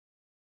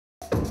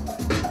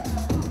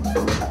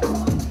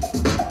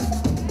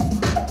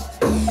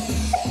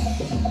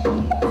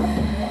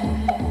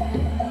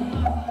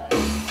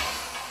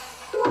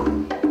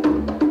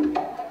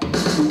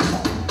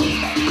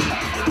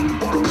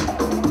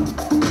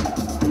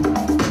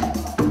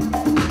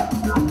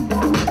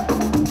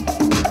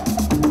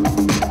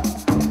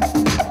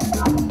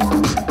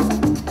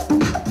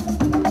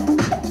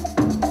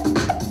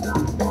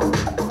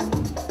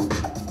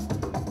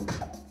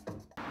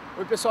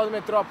pessoal do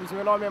Metrópolis,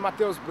 meu nome é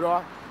Matheus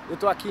Bro, eu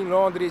estou aqui em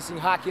Londres, em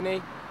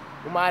Hackney,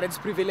 uma área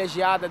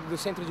desprivilegiada do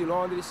centro de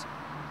Londres.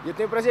 E eu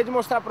tenho o prazer de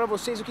mostrar para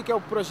vocês o que é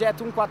o Projeto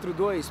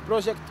 142,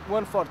 Project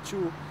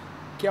 142,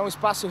 que é um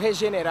espaço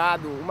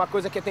regenerado, uma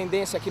coisa que é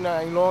tendência aqui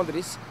em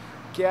Londres,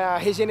 que é a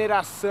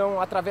regeneração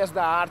através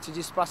da arte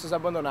de espaços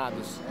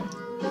abandonados.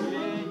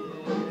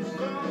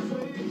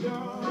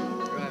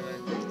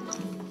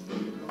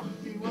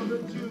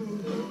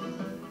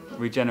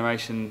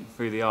 Regeneration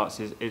through the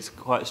arts is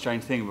quite a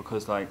strange thing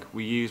because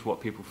we use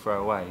what people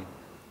throw away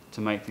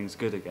to make things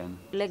good again.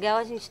 Legal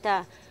a gente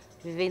estar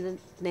vivendo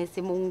nesse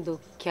mundo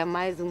que é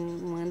mais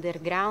um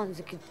underground,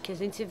 que a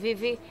gente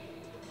vive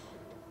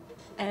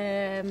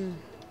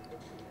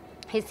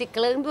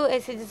reciclando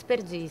esse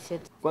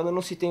desperdício. Quando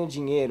não se tem o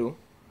dinheiro,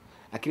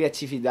 a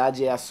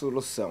criatividade é a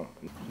solução.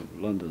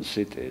 London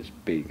City is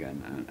big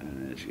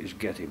and it's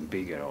getting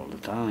bigger all the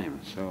time,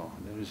 so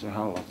there is a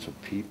whole lot of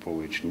people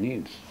which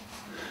needs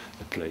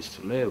a place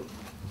to live,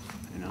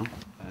 you know.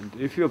 And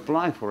if you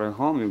apply for a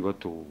home, you got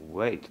to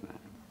wait, man.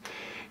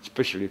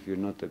 Especially if you're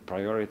not a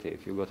priority.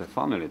 If you got a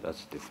family,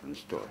 that's a different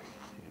story,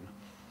 you know.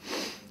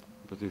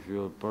 But if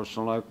you're a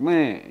person like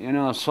me, you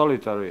know,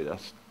 solitary,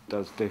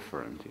 that's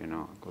different, you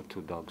know. I've got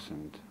 2 dogs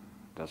and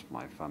that's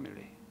my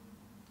family.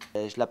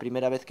 Es la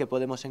primera vez que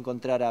podemos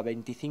encontrar a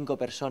 25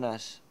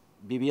 personas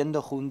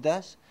viviendo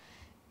juntas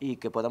y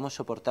que podamos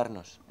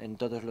soportarnos en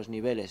todos los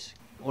niveles.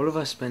 All of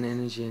us spend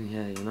energy in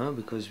here, you know,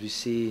 because we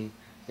see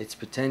its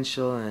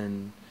potential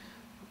and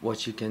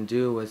what you can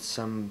do with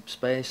some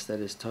space that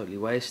is totally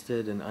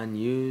wasted and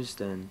unused,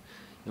 and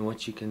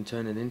what you can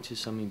turn it into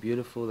something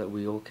beautiful that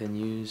we all can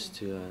use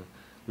to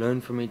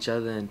learn from each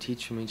other and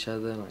teach from each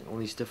other, like all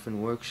these different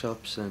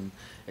workshops, and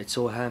it's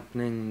all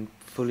happening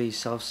fully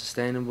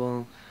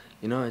self-sustainable,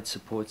 you know, it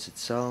supports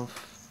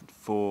itself.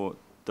 For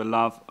the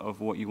love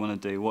of what you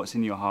want to do, what's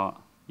in your heart,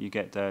 you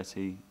get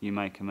dirty, you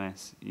make a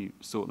mess, you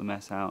sort the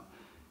mess out,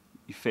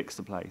 you fix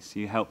the place,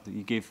 you help,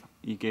 you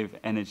give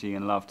energy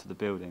and love to the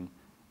building,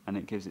 and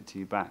it gives it to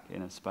you back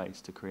in a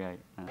space to create.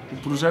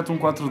 O projeto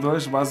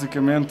 142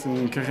 basicamente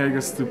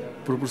encarrega-se de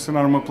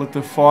proporcionar uma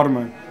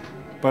plataforma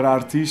para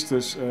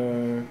artistas,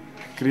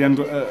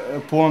 criando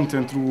a ponte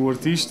entre o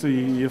artista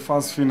e a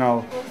fase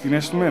final. E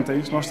neste momento é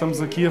isto que nós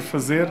estamos aqui a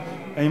fazer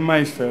em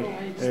Mayfair,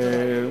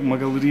 uma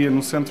galeria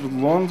no centro de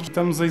Londres.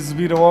 Estamos a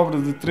exibir a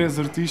obra de 3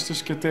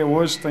 artistas que até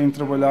hoje têm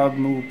trabalhado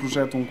no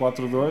projeto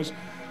 142,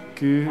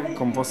 que,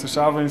 como vocês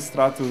sabem, se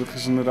trata de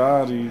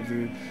regenerar e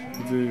de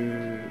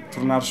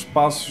tornar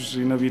espaços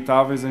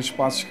inabitáveis em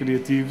espaços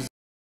criativos.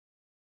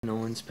 No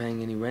one's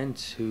paying any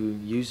rent who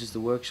uses the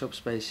workshop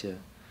space here.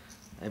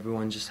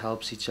 Everyone just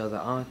helps each other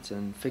out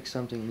and fix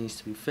something that needs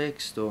to be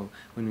fixed, or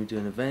when we do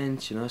an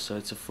event, you know, so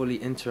it's a fully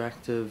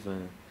interactive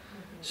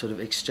sort of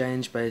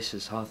exchange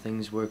basis how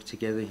things work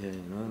together here,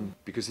 you know.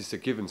 Because it's a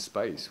given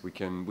space, we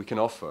can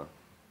offer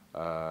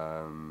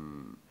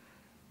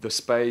the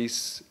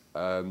space,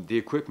 the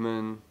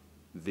equipment,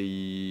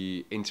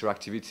 the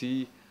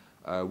interactivity.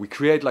 We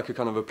create like a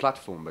kind of a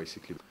platform,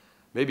 basically.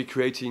 Maybe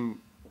creating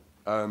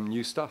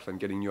new stuff and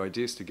getting new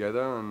ideas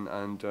together,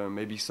 and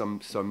maybe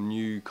some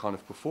new kind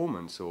of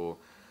performance or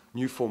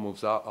new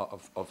forms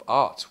of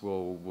art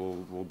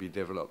will be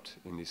developed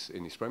in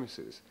these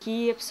premises.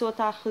 Aqui a pessoa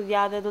está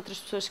rodeada de outras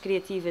pessoas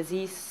criativas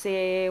e isso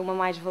é uma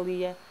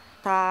mais-valia.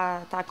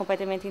 Está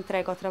completamente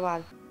entregue ao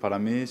trabalho. Para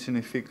mí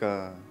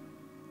significa,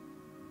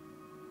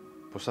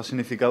 pues ha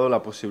significado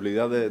la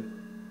posibilidad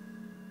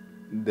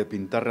de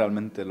pintar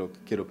realmente lo que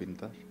quiero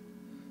pintar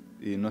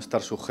y no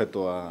estar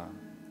sujeto a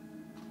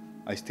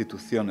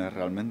instituciones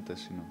realmente,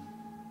 sino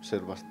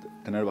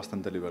tener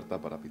bastante libertad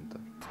para pintar.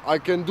 I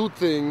can do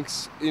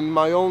things in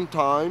my own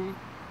time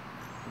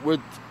with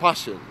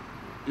passion.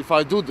 If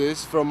I do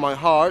this from my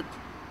heart,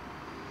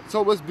 it's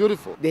always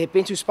beautiful. De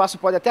repente o espaço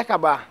pode até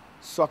acabar,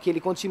 só que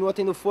ele continua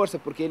tendo força,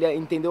 porque ele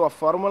entendeu a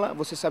fórmula.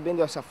 Você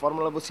sabendo essa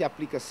fórmula, você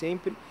aplica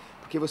sempre,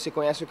 porque você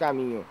conhece o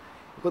caminho.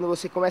 E quando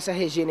você começa a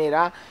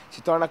regenerar,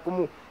 se torna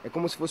como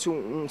se fosse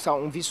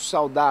um vício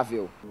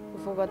saudável.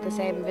 We've all got the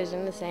same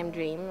vision, the same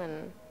dream,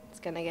 and it's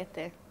gonna get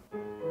there.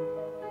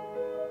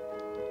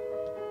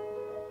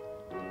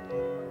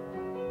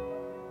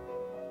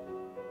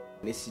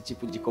 Nesse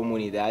tipo de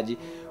comunidade,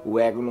 o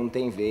ego não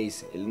tem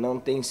vez, ele não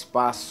tem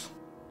espaço.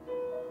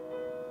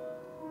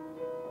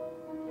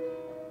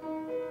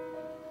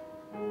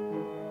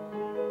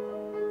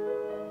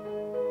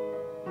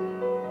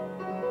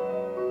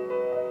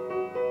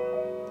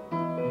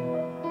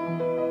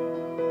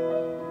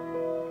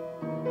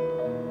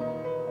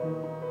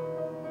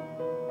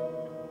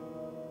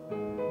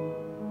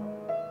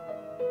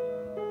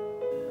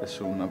 Es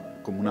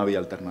como una vía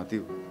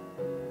alternativa,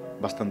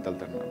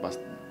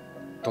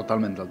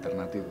 totalmente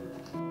alternativa.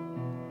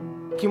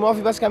 O que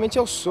move basicamente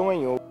é o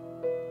sonho.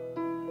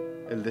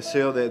 El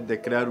deseo de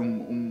crear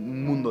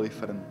un mundo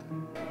diferente.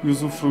 E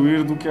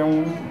usufruir do que é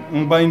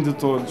bem de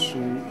todos,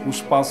 o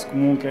espaço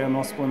comum que é o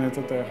nosso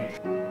planeta Terra.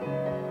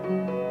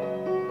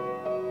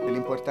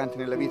 L'importante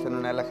nella vita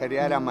non è la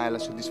carriera, ma è la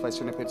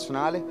soddisfazione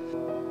personale.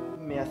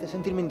 Me hace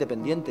sentirme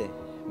independiente,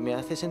 me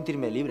hace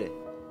sentirme libre.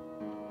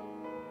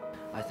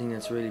 I think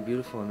that's really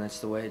beautiful, and that's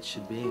the way it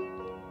should be.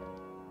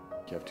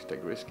 You have to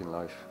take risk in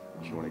life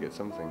if you want to get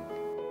something.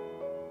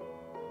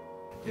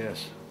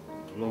 Yes,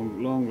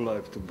 long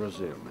life to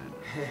Brazil,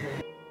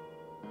 man.